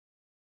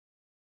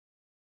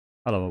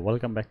Hello,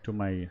 welcome back to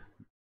my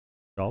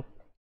shop.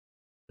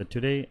 So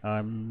today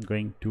I'm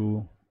going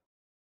to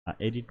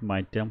edit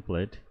my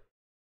template.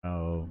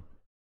 Uh,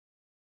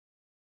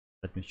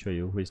 Let me show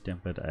you which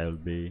template I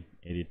will be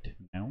edit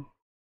now.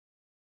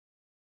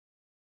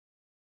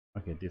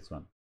 Okay, this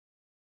one.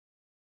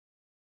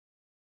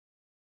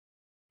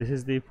 This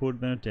is the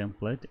food menu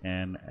template,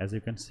 and as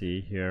you can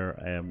see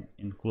here, I am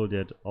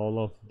included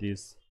all of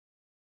these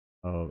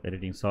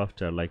editing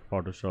software like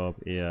Photoshop,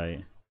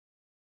 AI,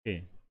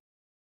 okay,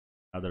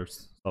 other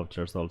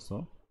softwares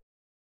also.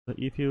 So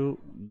if you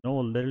know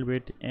a little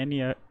bit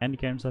any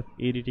kinds of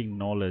editing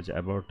knowledge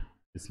about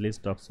this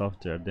list of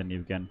software, then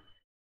you can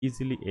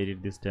easily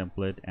edit this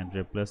template and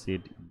replace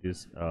it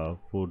this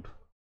food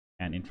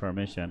and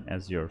information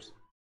as yours.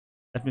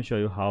 Let me show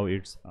you how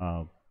it's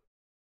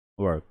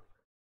work.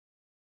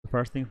 The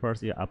first thing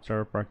first, yeah,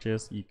 after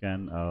purchase you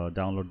can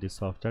download this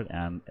software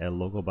and a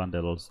logo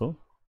bundle also.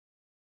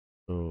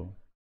 So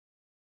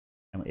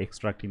I'm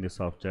extracting the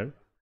software.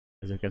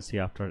 As you can see,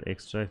 after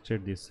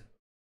extracted this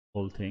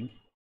whole thing,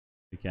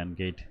 you can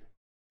get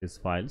these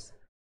files,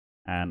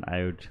 and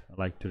I would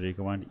like to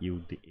recommend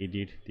you to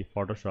edit the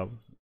Photoshop,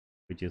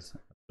 which is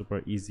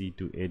super easy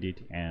to edit,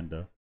 and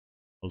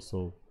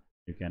also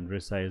you can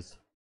resize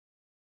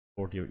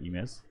port your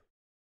image.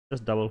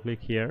 Just double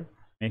click here,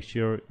 make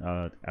sure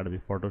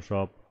Adobe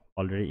Photoshop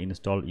already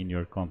installed in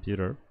your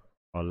computer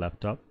or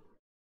laptop.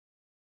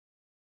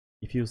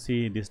 If you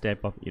see this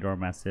type of error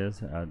message,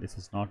 this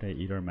is not a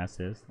error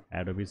message.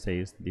 Adobe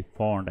says the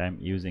font I'm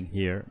using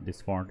here,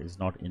 this font is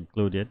not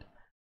included,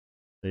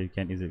 so you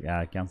can easily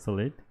cancel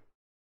it,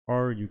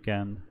 or you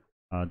can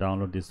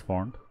download this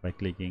font by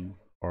clicking,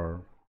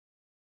 or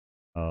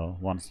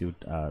once you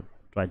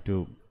try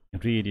to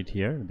re-edit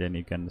here, then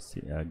you can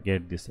see,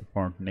 get this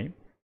font name.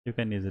 You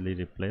can easily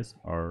replace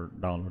or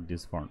download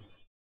this font.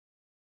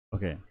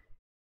 Okay,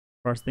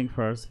 first thing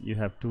first, you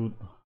have to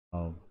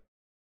uh,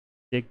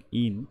 check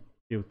in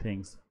few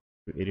things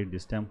to edit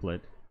this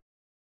template.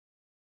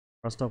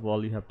 First of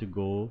all, you have to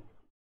go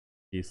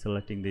is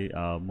selecting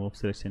the move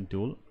selection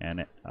tool,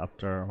 and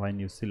after when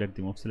you select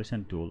the move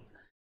selection tool,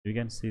 you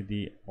can see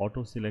the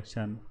auto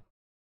selection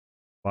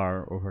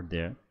bar over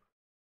there,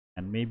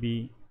 and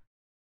maybe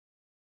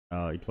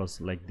it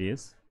was like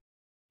this.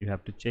 You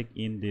have to check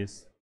in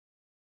this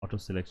auto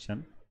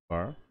selection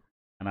bar,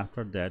 and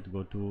after that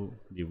go to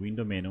the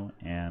window menu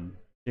and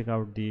check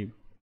out the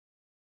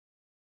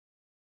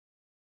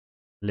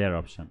layer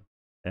option,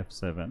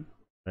 F7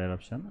 layer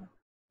option.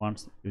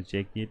 Once you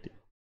check it,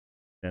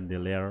 then the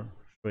layer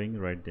showing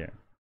right there.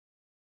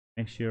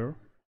 Make sure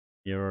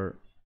you're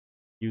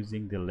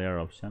using the layer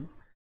option,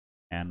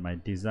 and my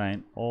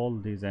design, all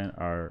design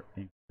are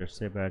in a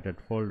separated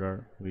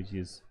folder, which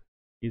is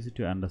easy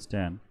to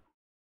understand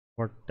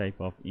what type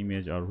of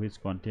image or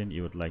which content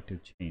you would like to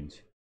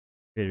change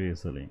very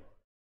easily.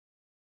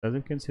 As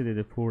you can see,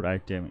 the food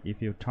item, if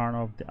you turn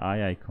off the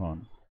eye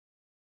icon,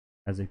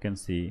 as you can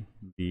see,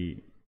 the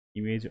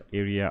image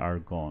area are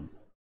gone,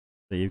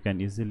 so you can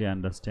easily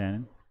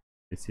understand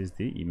this is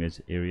the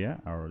image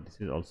area, or this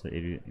is also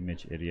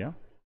image area.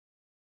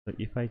 So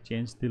if I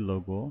change the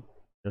logo,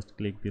 just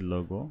click the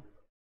logo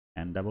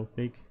and double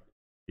click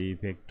the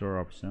vector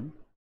option.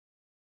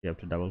 You have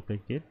to double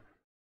click it.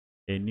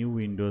 A new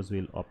windows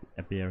will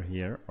appear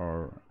here,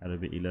 or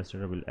Adobe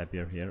Illustrator will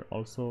appear here.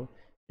 Also,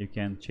 you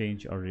can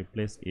change or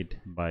replace it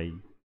by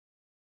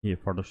here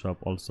Photoshop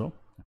also.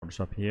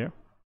 Photoshop here.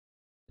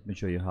 Let me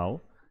show you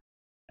how.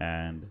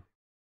 And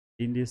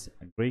in this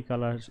gray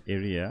color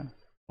area,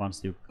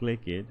 once you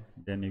click it,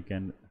 then you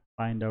can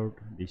find out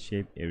the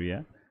shape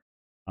area.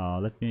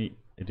 Let me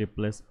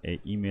replace a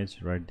image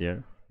right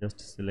there. Just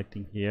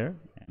selecting here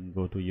and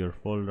go to your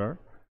folder.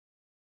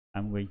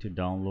 I'm going to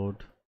download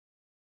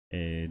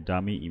a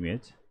dummy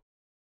image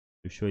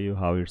to show you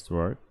how it's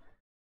work.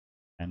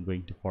 I'm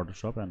going to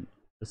Photoshop and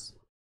just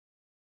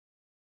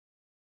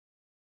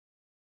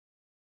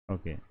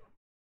okay,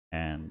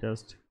 and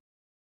just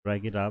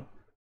drag it up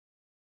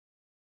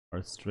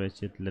or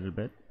stretch it a little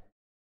bit,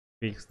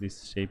 fix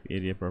this shape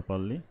area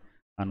properly,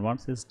 and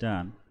once it's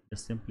done,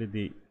 just simply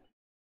the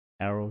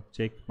arrow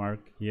check mark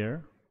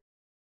here,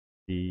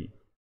 the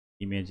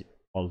image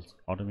also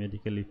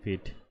automatically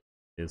fit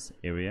this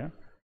area.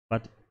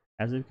 But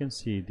as you can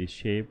see, the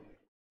shape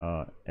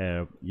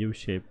U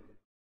shape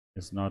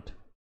is not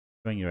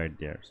showing right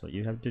there, so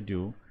you have to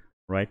do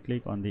right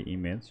click on the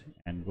image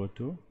and go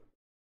to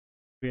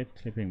create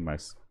clipping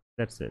mask.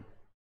 That's it,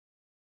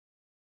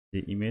 the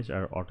image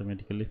are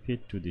automatically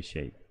fit to the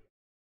shape.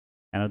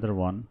 Another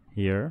one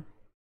here,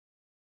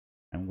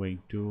 I'm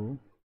going to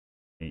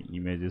the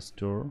image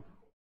store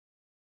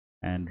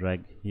and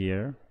drag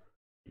here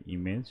the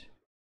image,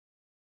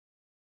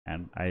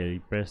 and I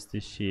press the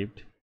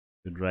shift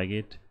to drag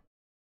it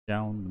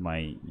down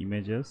my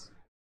images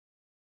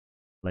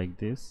like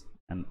this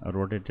and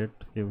rotate it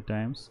a few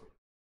times.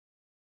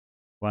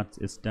 Once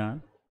it's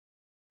done,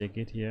 check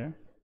it here,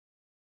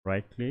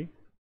 right click,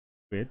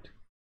 create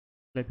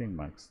clipping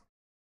marks.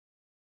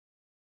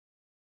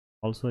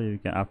 Also, you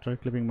can, after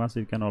clipping marks,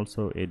 you can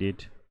also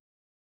edit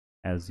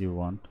as you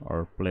want,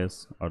 or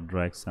place or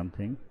drag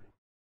something.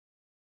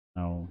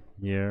 Now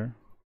here,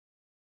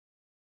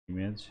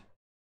 image,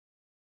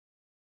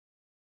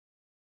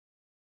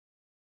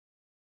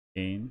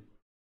 again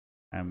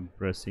I'm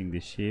pressing the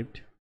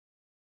shift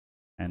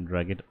and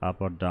drag it up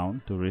or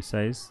down to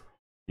resize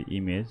the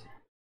image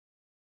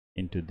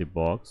into the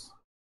box.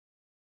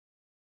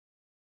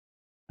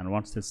 And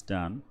once it's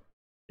done,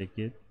 take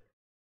it,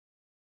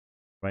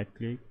 right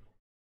click,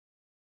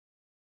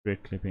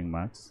 create clipping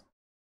marks.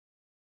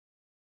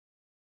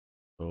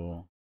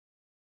 So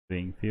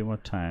doing few more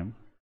time,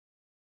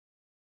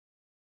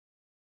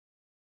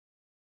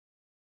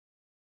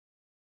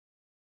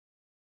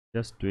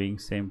 just doing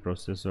same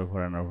process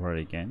over and over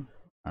again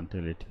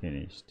until it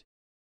finished.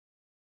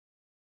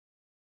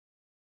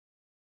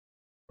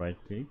 Right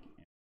click,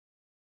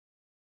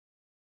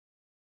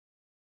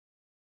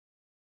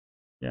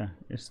 yeah,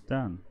 it's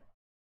done.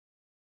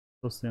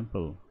 So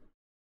simple.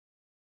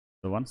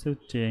 So once you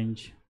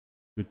change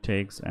to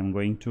text, I'm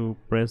going to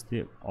press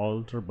the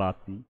alter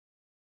button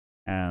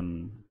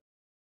and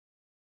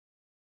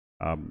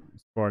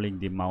scrolling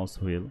the mouse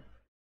wheel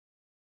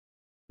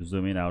to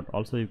zoom in out.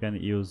 Also you can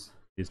use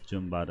this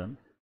zoom button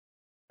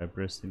by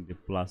pressing the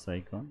plus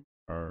icon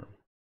or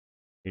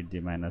hit the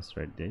minus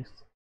right this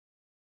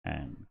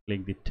and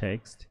click the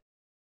text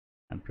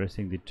and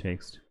pressing the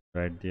text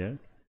right there,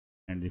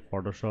 and the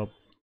Photoshop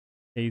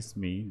says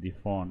me the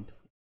font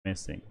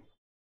missing.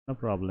 No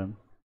problem,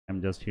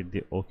 I'm just hit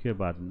the OK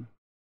button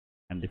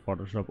and the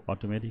Photoshop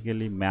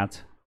automatically match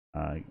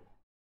uh,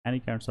 any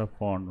kinds of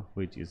font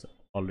which is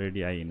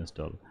already I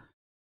installed.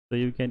 So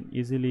you can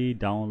easily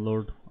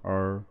download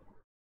or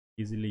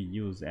easily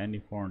use any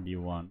font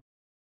you want.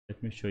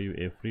 Let me show you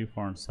a free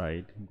font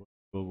site. Go to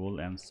Google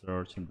and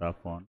search the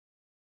font.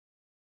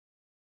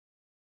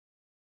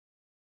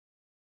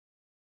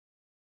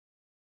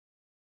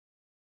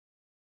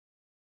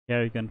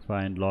 Here you can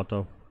find lot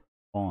of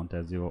font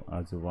as you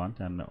want,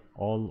 and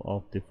all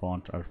of the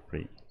font are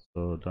free,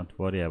 so don't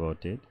worry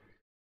about it.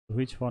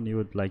 Which font you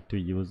would like to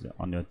use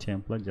on your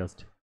template,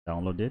 just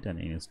download it and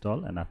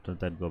install, and after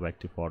that go back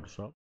to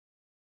Photoshop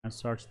and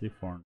search the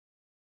font.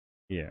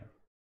 Here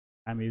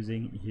I'm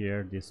using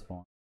here this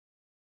font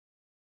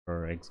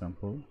for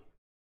example,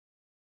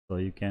 so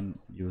you can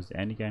use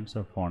any kinds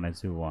of font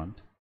as you want.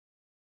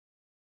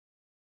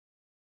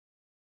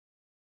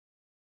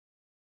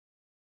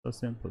 So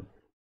simple.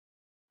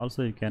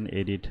 Also you can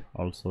edit,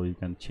 also you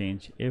can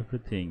change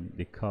everything,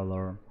 the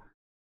color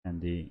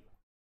and the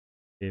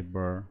shape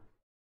bar.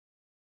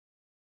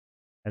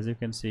 As you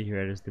can see,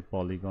 here is the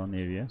polygon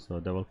area,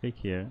 so double click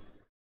here,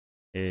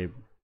 a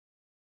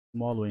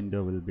small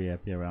window will be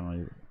appear on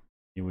your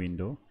new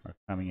window or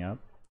coming up.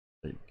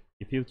 So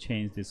if you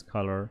change this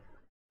color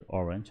to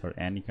orange or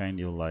any kind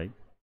you like,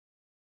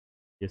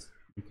 yes,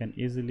 you can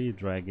easily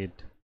drag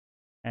it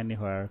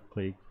anywhere,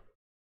 click,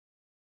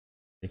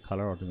 the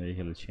color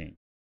automatically change.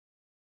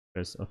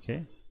 Press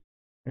OK,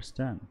 it's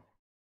done.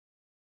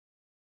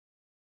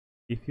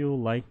 If you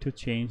like to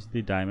change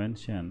the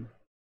dimension,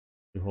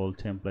 the whole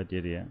template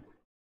area,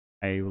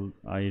 I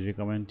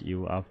recommend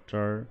you,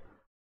 after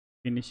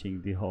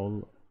finishing the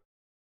whole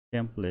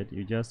template,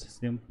 you just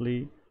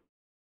simply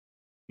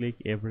click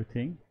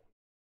everything,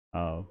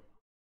 uh,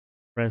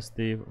 press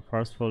the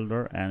first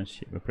folder and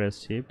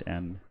press shift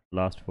and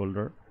last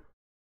folder,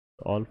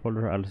 all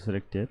folder are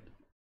selected.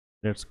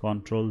 Let's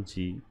Control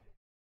G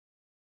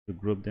to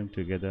group them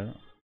together.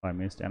 I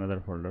missed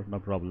another folder, no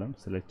problem,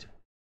 select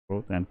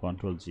both and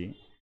Control G,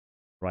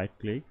 right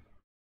click,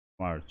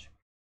 merge.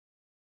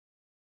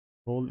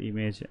 Whole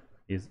image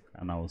is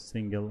now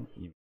single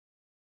image.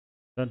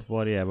 Don't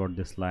worry about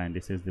this line,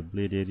 this is the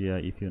bleed area.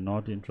 If you're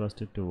not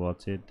interested to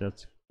watch it,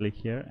 just click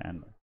here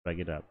and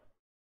drag it up.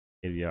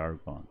 Area are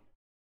gone.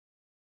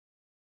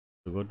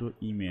 So go to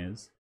image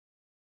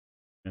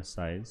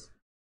size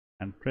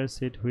and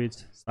press it which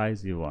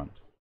size you want.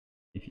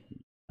 If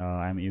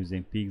I'm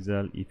using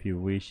pixel, if you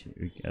wish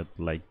you can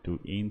like 2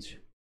 inch.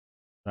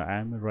 So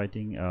I'm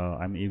writing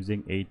I'm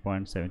using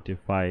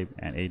 8.75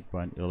 and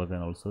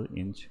 8.11 also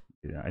inch.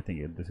 I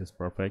think this is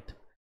perfect.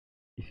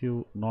 If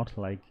you not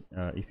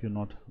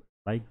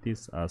like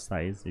this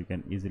size, you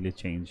can easily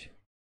change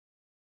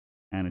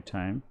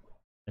anytime.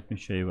 Let me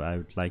show you. I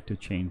would like to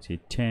change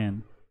it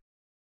 10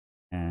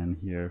 and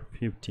here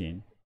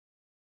 15.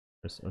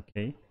 Press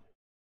OK.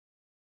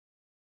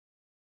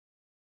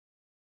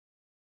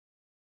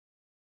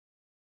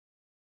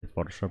 The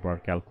Photoshop are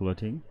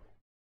calculating.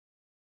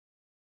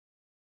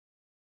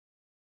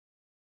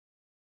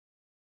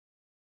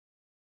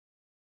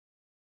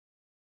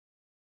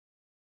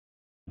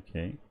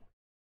 Okay,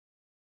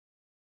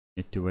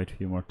 need to wait a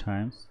few more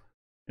times.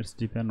 It's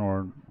depend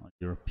on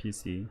your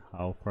PC,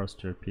 how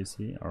fast your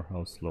PC or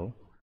how slow.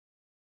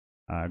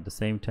 At the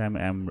same time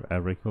I'm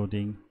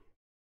recording,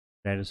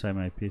 that is why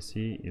my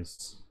PC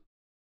is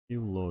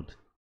few load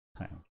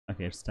time.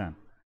 Okay, it's done.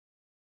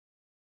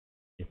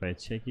 If I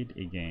check it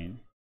again,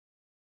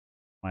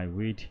 my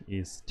width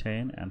is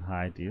 10 and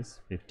height is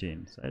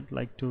 15, so I'd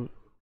like to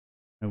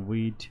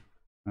width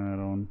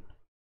around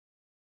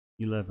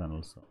 11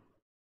 also.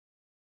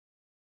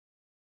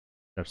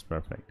 That's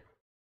perfect.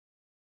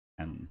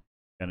 And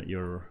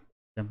your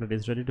template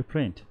is ready to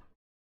print.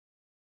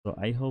 So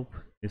I hope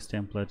this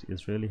template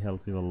is really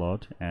help you a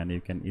lot, and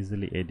you can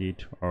easily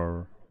edit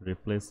or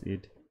replace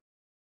it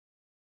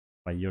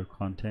by your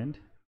content.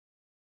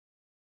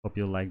 Hope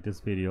you like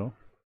this video.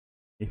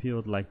 If you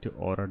would like to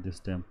order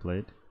this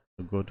template,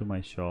 so go to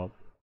my shop.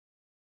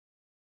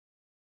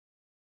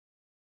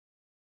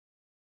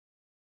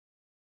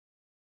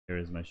 Here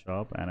is my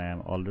shop, and I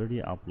am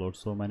already upload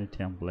so many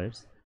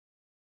templates.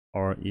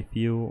 Or if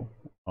you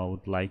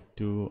would like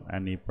to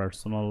any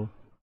personal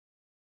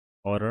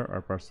order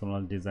or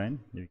personal design,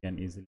 you can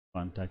easily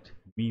contact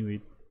me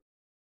with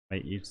my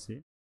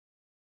Etsy.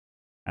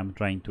 I'm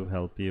trying to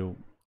help you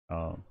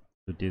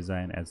to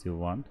design as you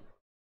want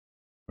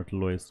at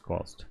lowest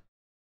cost.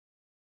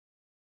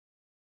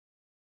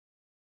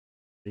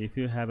 If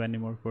you have any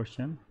more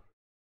question,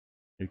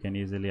 you can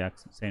easily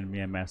send me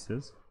a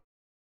message,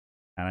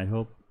 and I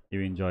hope you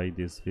enjoy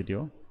this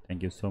video.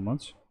 Thank you so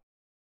much.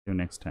 See you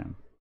next time.